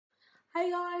Hey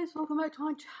guys, welcome back to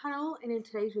my channel, and in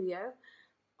today's video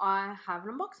I have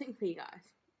an unboxing for you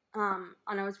guys.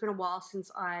 I know it's been a while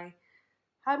since I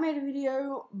have made a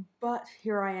video, but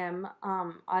here I am.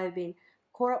 I've been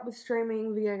caught up with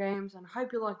streaming video games, and I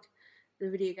hope you liked the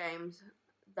video games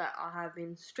that I have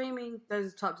been streaming. Those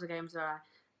are the types of games that I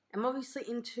am obviously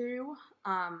into.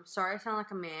 Sorry I sound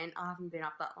like a man, I haven't been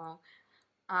up that long.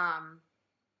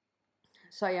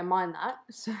 So yeah, mind that.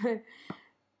 So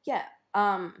yeah,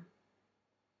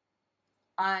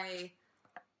 I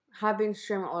have been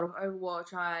streaming a lot of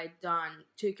Overwatch. I done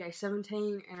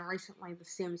 2K17 and recently The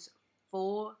Sims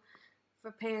 4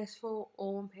 for PS4,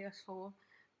 all on PS4.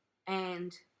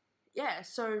 And yeah,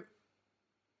 so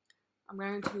I'm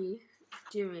going to be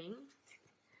doing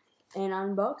an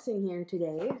unboxing here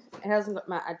today. It hasn't got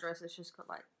my address, it's just got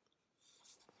like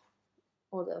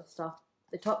all the other stuff.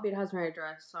 The top bit has my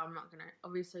address, so I'm not going to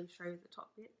obviously show you the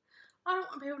top bit. I don't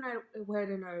want people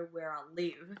to know where I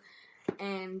live.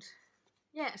 And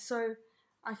yeah, so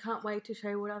I can't wait to show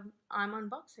you what I'm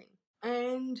unboxing.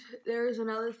 And there is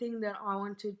another thing that I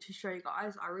wanted to show you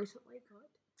guys. I recently got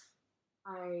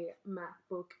a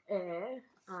MacBook Air.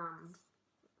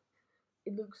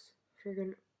 It looks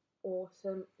friggin'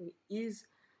 awesome. It is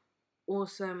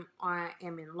awesome. I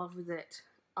am in love with it.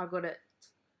 I got it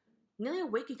nearly a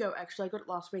week ago, actually. I got it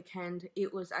last weekend.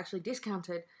 It was actually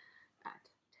discounted at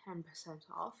 10%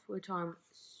 off, which I'm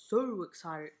so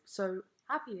excited, so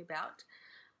happy about.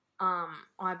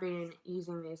 I've been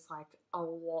using this like a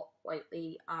lot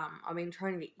lately. I've been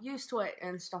trying to get used to it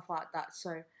and stuff like that,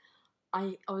 so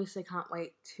I obviously can't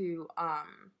wait to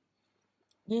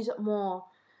use it more.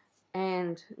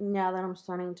 And now that I'm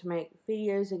starting to make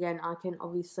videos again, I can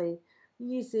obviously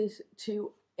use this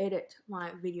to edit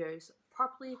my videos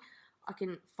properly. I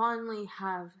can finally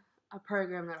have a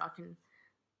program that I can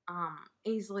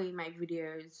easily make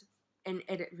videos and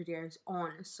edit videos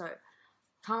on, so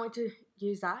can't wait to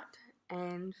use that,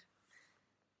 and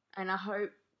I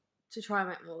hope to try and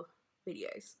make more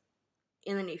videos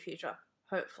in the near future,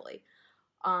 hopefully.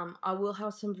 I will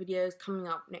have some videos coming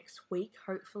up next week,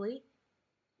 hopefully.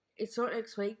 It's not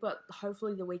next week, but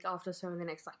hopefully the week after, so in the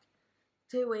next like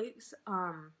 2 weeks,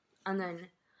 and then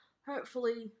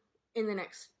hopefully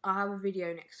I'll have a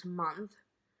video next month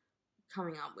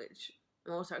coming up, which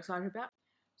I'm also excited about.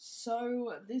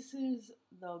 So this is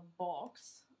the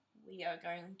box we are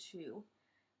going to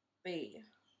be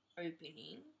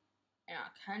opening, and I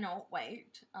cannot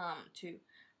wait to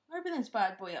open this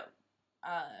bad boy up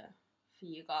for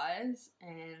you guys.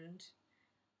 And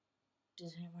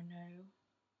does anyone know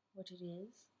what it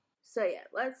is? So yeah,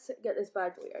 let's get this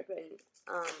bad boy open.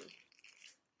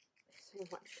 So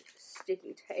much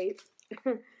sticky tape.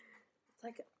 It's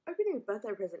like opening a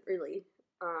birthday present, really.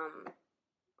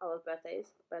 I love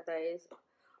birthdays.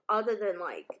 Other than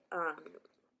like,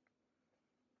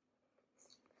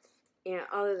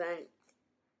 other than,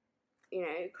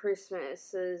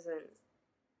 Christmases and,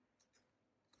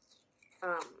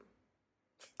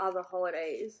 other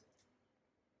holidays,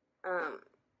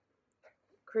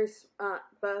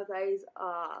 birthdays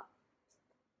are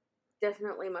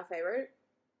definitely my favorite,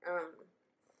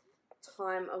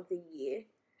 time of the year.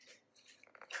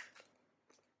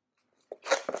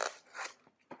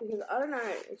 Because, I don't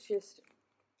know, it's just,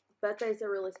 birthdays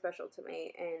are really special to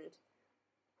me, and,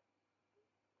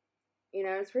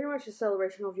 it's pretty much a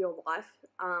celebration of your life,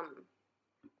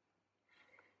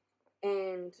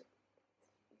 and,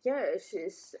 yeah, it's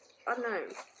just, I don't know,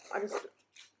 I just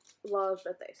love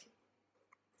birthdays.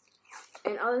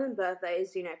 And other than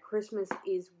birthdays, Christmas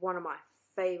is one of my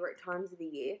favorite times of the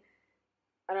year.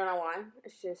 I don't know why,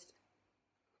 it's just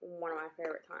one of my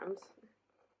favorite times.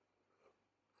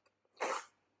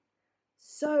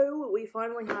 So, we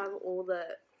finally have all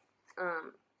the,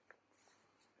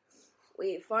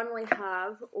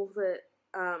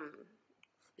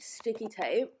 sticky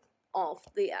tape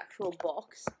off the actual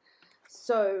box.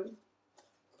 So,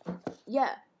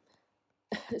 yeah.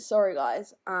 Sorry,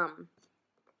 guys.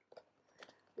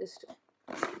 Just...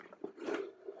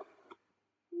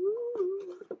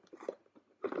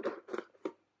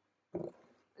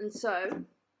 And so,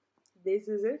 this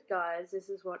is it, guys. This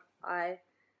is what I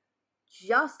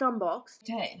just unboxed.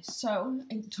 Okay, so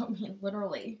it took me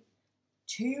literally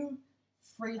 2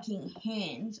 freaking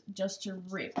hands just to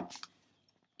rip,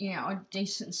 a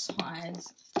decent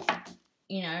size,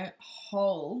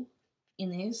 hole in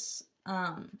this,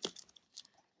 and,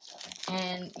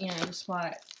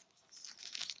 despite,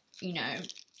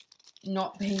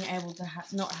 not being able to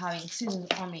not having scissors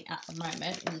on me at the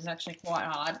moment, it is actually quite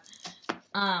hard,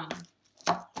 and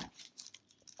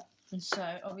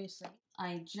so, obviously,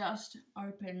 I just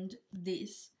opened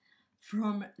this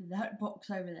from that box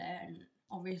over there, and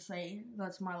obviously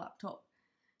that's my laptop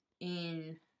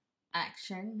in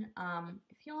action.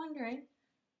 If you're wondering,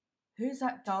 who's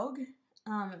that dog?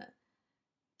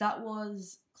 That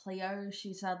was Cleo.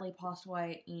 She sadly passed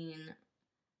away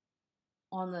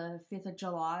on the 5th of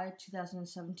July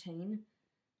 2017.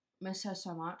 Miss her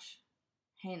so much,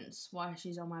 hence why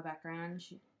she's on my background.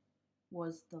 She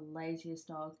was the laziest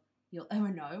dog you'll ever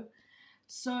know.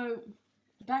 So,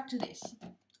 back to this.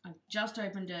 I've just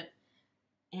opened it,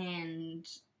 and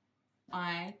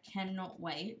I cannot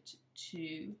wait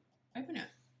to open it.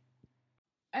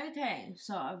 Okay,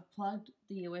 so I've plugged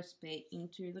the USB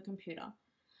into the computer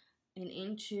and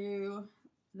into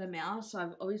the mouse. So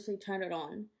I've obviously turned it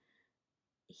on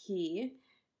here.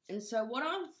 And so what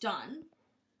I've done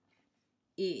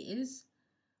is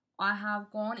I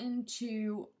have gone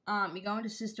into, you go into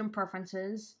system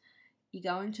preferences, you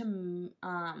go into,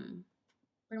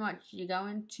 pretty much you go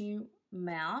into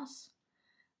mouse,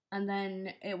 and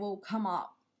then it will come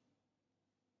up,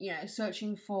 you know,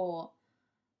 searching for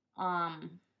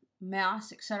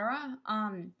mouse, etc.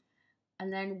 And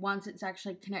then once it's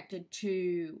actually connected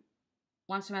to,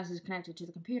 once the mouse is connected to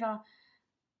the computer,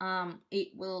 it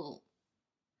will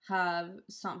have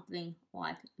something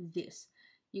like this.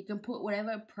 You can put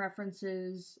whatever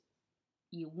preferences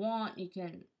you want. You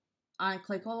can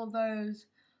unclick all of those,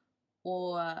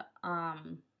 or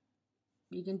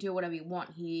you can do whatever you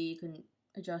want here. You can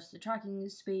adjust the tracking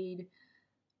speed,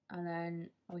 and then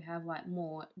we have like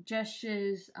more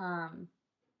gestures.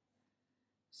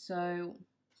 So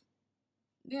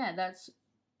yeah, that's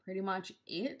pretty much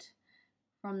it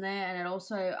from there. And it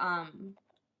also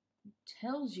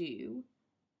tells you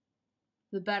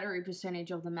the battery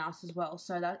percentage of the mouse as well.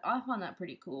 So that, I find that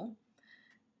pretty cool.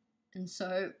 And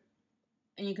so,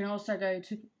 and you can also go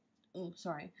to, you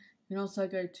can also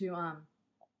go to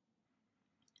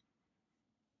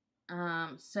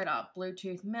set up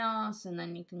Bluetooth mouse, and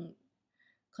then you can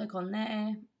click on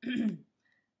there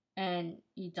and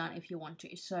you're done if you want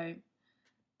to. So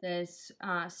there's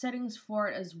settings for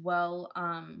it as well.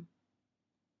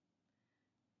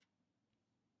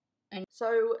 And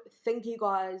so thank you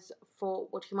guys for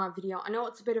watching my video. I know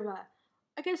it's a bit of a,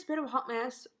 I guess, a bit of a hot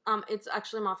mess. It's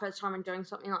actually my first time in doing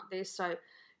something like this, so,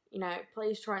 you know,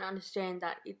 please try and understand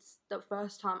that it's the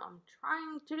first time I'm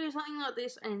trying to do something like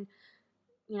this, and,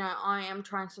 you know, I am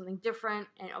trying something different,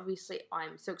 and obviously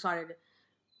I'm so excited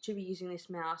to be using this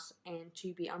mouse and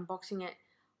to be unboxing it.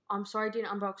 I'm sorry I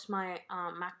didn't unbox my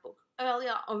MacBook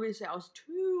earlier. Obviously I was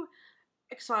too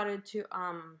excited to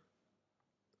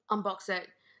unbox it.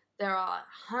 There are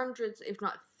hundreds, if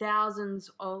not thousands,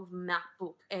 of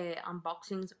MacBook Air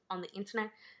unboxings on the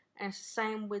internet, and it's the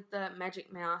same with the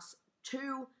Magic Mouse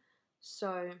too.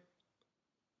 So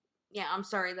yeah, I'm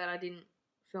sorry that I didn't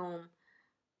film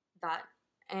that.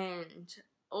 And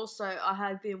also, I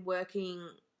have been working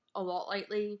a lot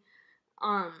lately,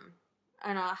 and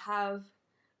I have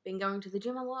been going to the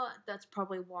gym a lot. That's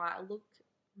probably why I look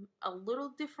a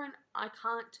little different. I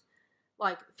can't,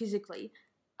 like, physically.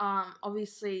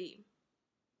 Obviously,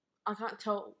 I can't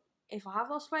tell if I have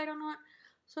lost weight or not.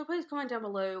 So please comment down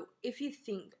below if you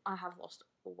think I have lost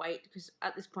weight, because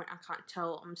at this point I can't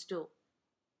tell. I'm still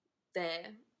there,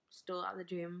 still at the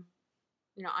gym.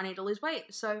 You know, I need to lose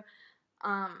weight. So,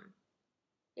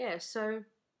 yeah, so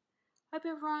hope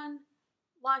everyone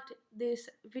liked this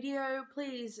video.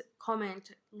 Please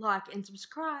comment, like, and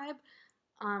subscribe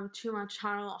to my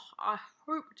channel. I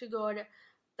hope to God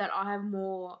that I have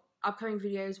more upcoming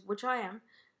videos, which I am,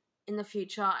 in the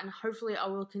future, and hopefully I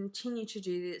will continue to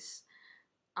do this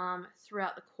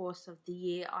throughout the course of the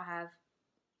year. I have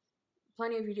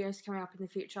plenty of videos coming up in the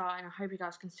future, and I hope you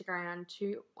guys can stick around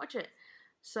to watch it.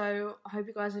 So I hope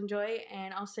you guys enjoy,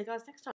 and I'll see you guys next time.